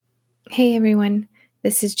Hey everyone,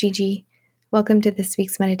 this is Gigi. Welcome to this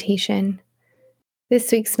week's meditation.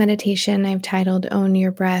 This week's meditation I've titled Own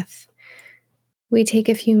Your Breath. We take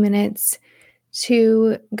a few minutes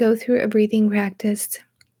to go through a breathing practice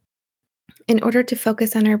in order to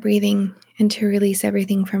focus on our breathing and to release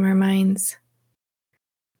everything from our minds.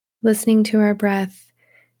 Listening to our breath,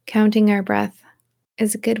 counting our breath,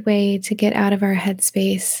 is a good way to get out of our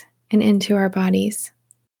headspace and into our bodies.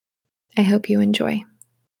 I hope you enjoy.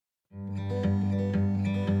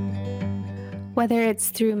 Whether it's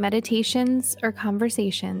through meditations or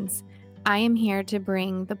conversations, I am here to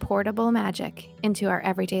bring the portable magic into our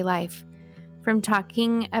everyday life. From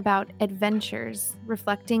talking about adventures,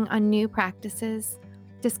 reflecting on new practices,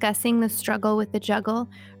 discussing the struggle with the juggle,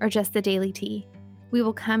 or just the daily tea, we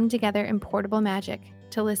will come together in portable magic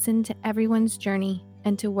to listen to everyone's journey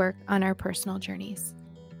and to work on our personal journeys.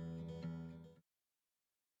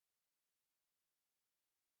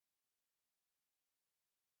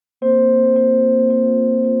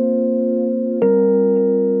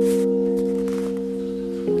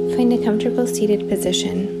 Find a comfortable seated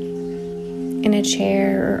position in a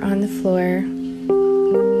chair or on the floor.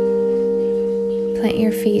 Plant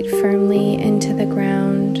your feet firmly into the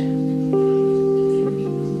ground.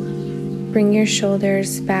 Bring your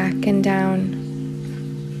shoulders back and down.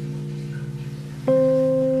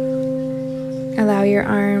 Allow your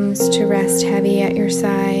arms to rest heavy at your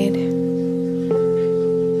side.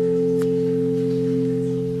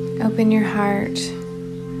 Open your heart.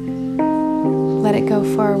 Let it go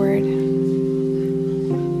forward.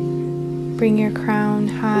 Bring your crown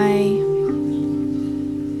high.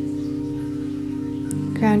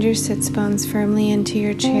 Ground your sits bones firmly into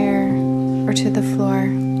your chair or to the floor.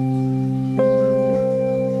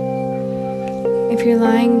 If you're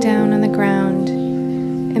lying down on the ground,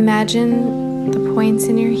 imagine the points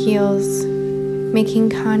in your heels making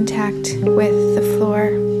contact with the floor,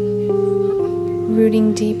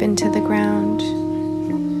 rooting deep into the ground.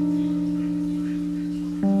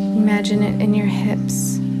 Imagine it in your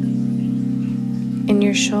hips, in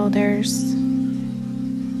your shoulders,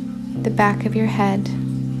 the back of your head,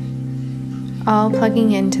 all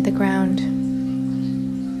plugging into the ground.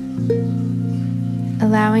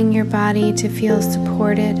 Allowing your body to feel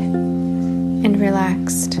supported and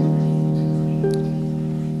relaxed.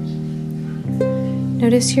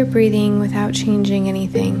 Notice your breathing without changing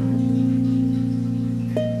anything.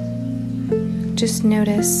 Just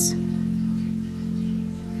notice.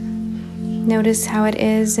 Notice how it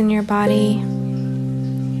is in your body.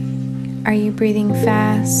 Are you breathing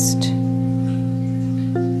fast?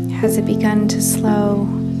 Has it begun to slow?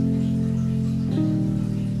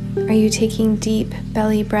 Are you taking deep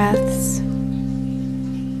belly breaths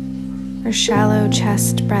or shallow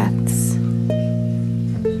chest breaths?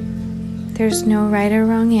 There's no right or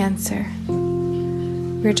wrong answer.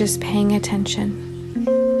 We're just paying attention,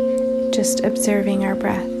 just observing our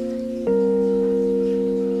breath.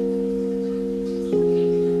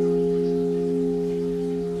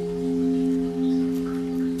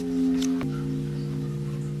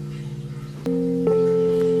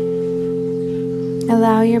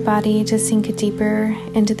 Allow your body to sink deeper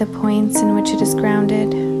into the points in which it is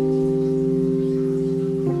grounded,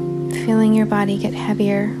 feeling your body get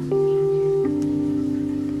heavier.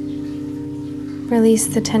 Release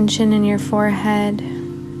the tension in your forehead,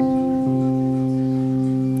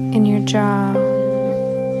 in your jaw.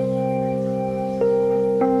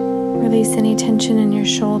 Release any tension in your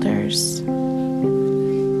shoulders,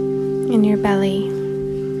 in your belly,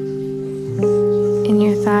 in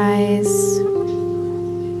your thighs,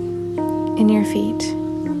 in your feet.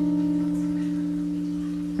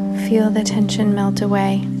 Feel the tension melt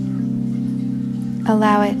away.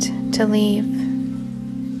 Allow it to leave.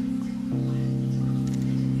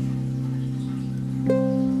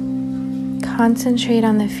 Concentrate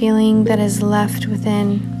on the feeling that is left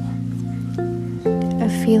within, a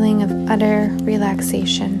feeling of utter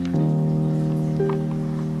relaxation,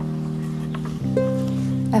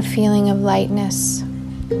 a feeling of lightness,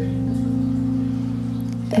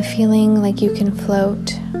 a feeling like you can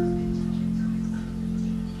float.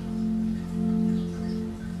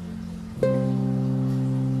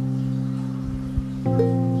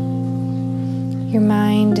 Your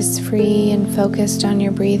mind is free and focused on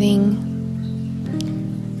your breathing,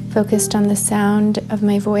 focused on the sound of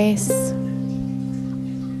my voice,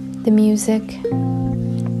 the music.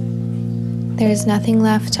 There is nothing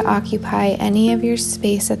left to occupy any of your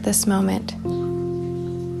space at this moment.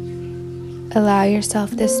 Allow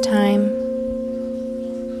yourself this time,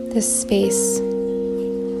 this space,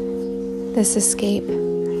 this escape.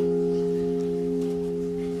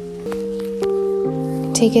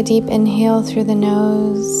 Take a deep inhale through the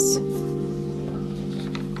nose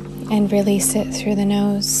and release it through the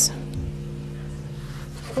nose.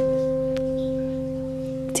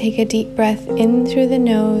 Take a deep breath in through the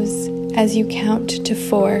nose as you count to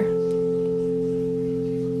 4.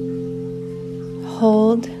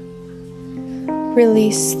 Hold.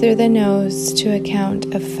 Release through the nose to a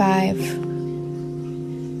count of 5.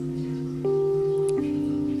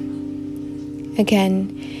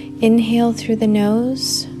 Again, inhale through the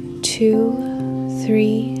nose, 2,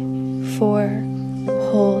 3, 4,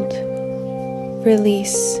 hold.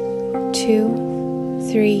 Release, 2,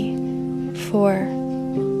 3, 4,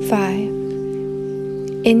 5.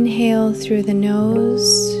 Inhale through the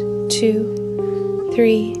nose, 2,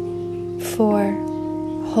 3, 4,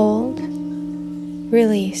 hold.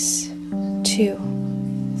 Release, 2,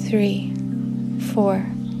 3, 4,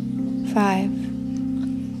 5.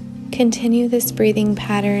 Continue this breathing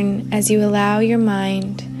pattern as you allow your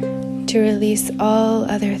mind to release all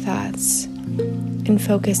other thoughts and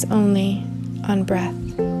focus only on breath.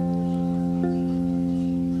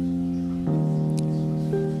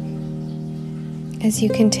 As you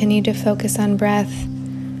continue to focus on breath,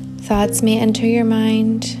 thoughts may enter your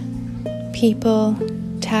mind, people,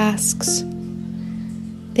 tasks.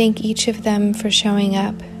 Thank each of them for showing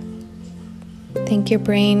up. Thank your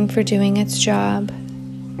brain for doing its job.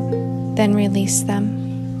 Then release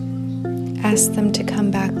them. Ask them to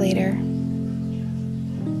come back later.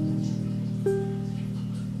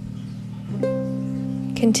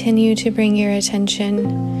 Continue to bring your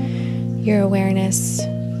attention, your awareness,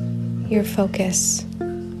 your focus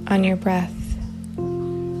on your breath.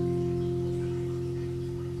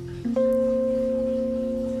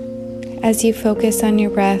 As you focus on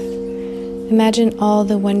your breath, imagine all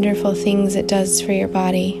the wonderful things it does for your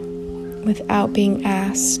body without being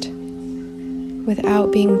asked,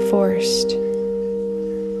 without being forced.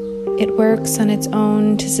 It works on its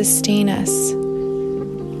own to sustain us,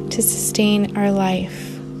 to sustain our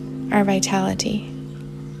life, our vitality.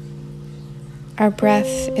 Our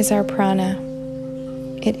breath is our prana.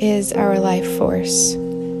 It is our life force.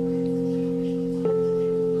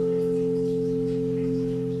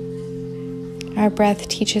 Our breath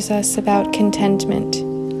teaches us about contentment,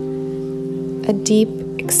 a deep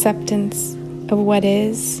acceptance of what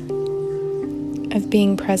is, of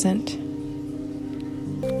being present,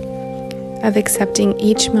 of accepting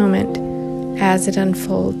each moment as it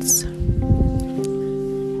unfolds.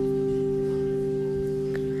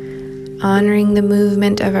 Honoring the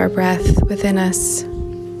movement of our breath within us.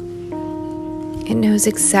 It knows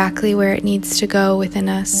exactly where it needs to go within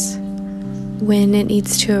us, when it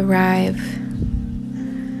needs to arrive.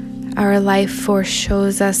 Our life force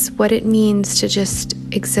shows us what it means to just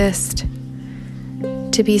exist,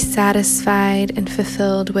 to be satisfied and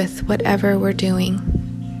fulfilled with whatever we're doing.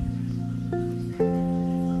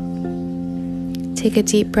 Take a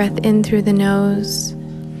deep breath in through the nose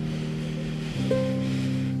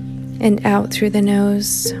and out through the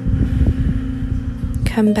nose.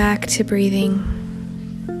 Come back to breathing.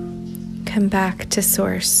 Come back to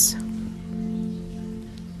source.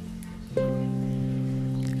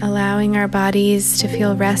 Allowing our bodies to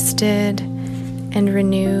feel rested and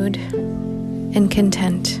renewed and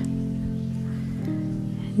content.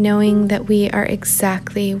 Knowing that we are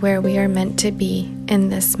exactly where we are meant to be in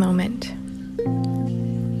this moment.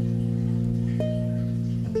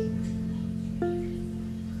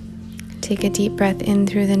 Take a deep breath in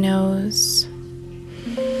through the nose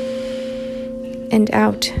and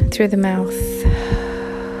out through the mouth.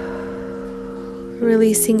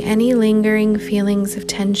 Releasing any lingering feelings of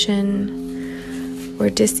tension or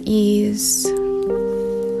dis-ease.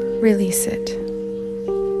 Release it.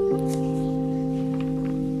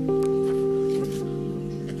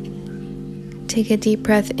 Take a deep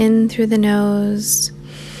breath in through the nose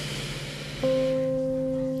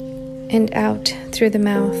and out through the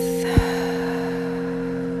mouth.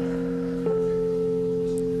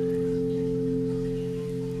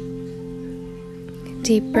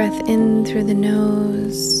 Deep breath in through the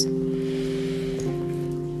nose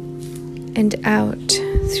and out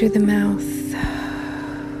through the mouth.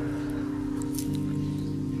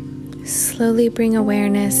 Slowly bring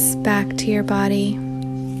awareness back to your body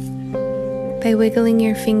by wiggling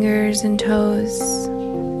your fingers and toes.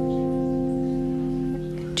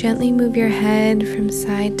 Gently move your head from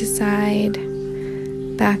side to side,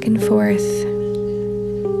 back and forth.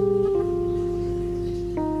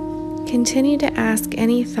 Continue to ask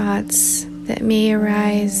any thoughts that may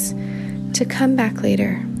arise to come back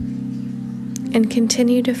later, and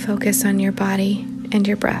continue to focus on your body and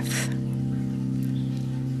your breath.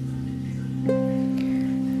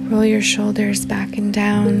 Roll your shoulders back and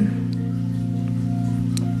down.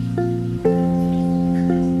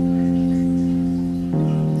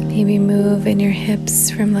 Maybe move in your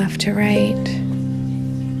hips from left to right.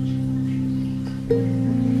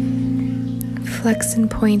 Flex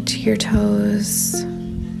and point your toes.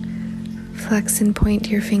 Flex and point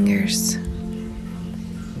your fingers.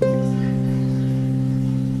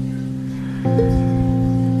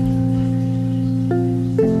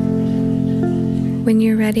 When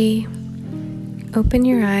you're ready, open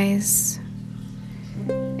your eyes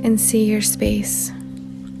and see your space,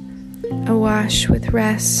 awash with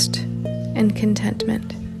rest and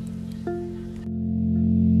contentment.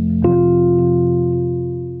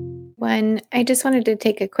 I just wanted to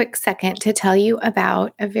take a quick second to tell you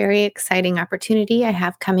about a very exciting opportunity I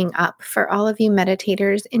have coming up for all of you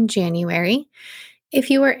meditators in January.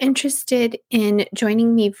 If you are interested in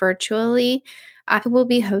joining me virtually, I will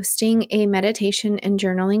be hosting a meditation and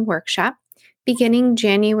journaling workshop beginning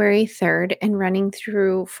January 3rd and running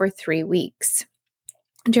through for 3 weeks.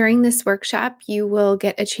 During this workshop, you will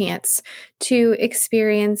get a chance to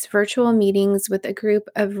experience virtual meetings with a group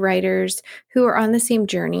of writers who are on the same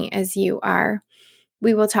journey as you are.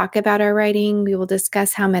 We will talk about our writing. We will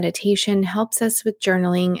discuss how meditation helps us with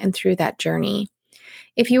journaling and through that journey.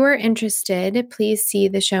 If you are interested, please see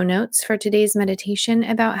the show notes for today's meditation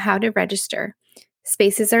about how to register.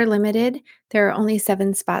 Spaces are limited. There are only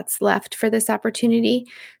 7 spots left for this opportunity,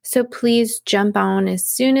 so please jump on as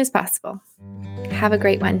soon as possible. Have a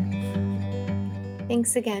great one.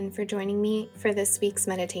 Thanks again for joining me for this week's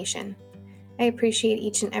meditation. I appreciate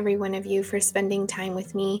each and every one of you for spending time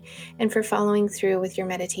with me and for following through with your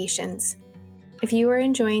meditations. If you are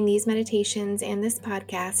enjoying these meditations and this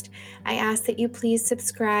podcast, I ask that you please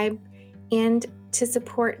subscribe and to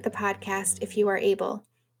support the podcast if you are able.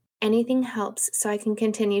 Anything helps so I can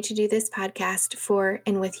continue to do this podcast for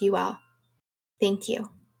and with you all. Thank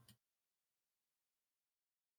you.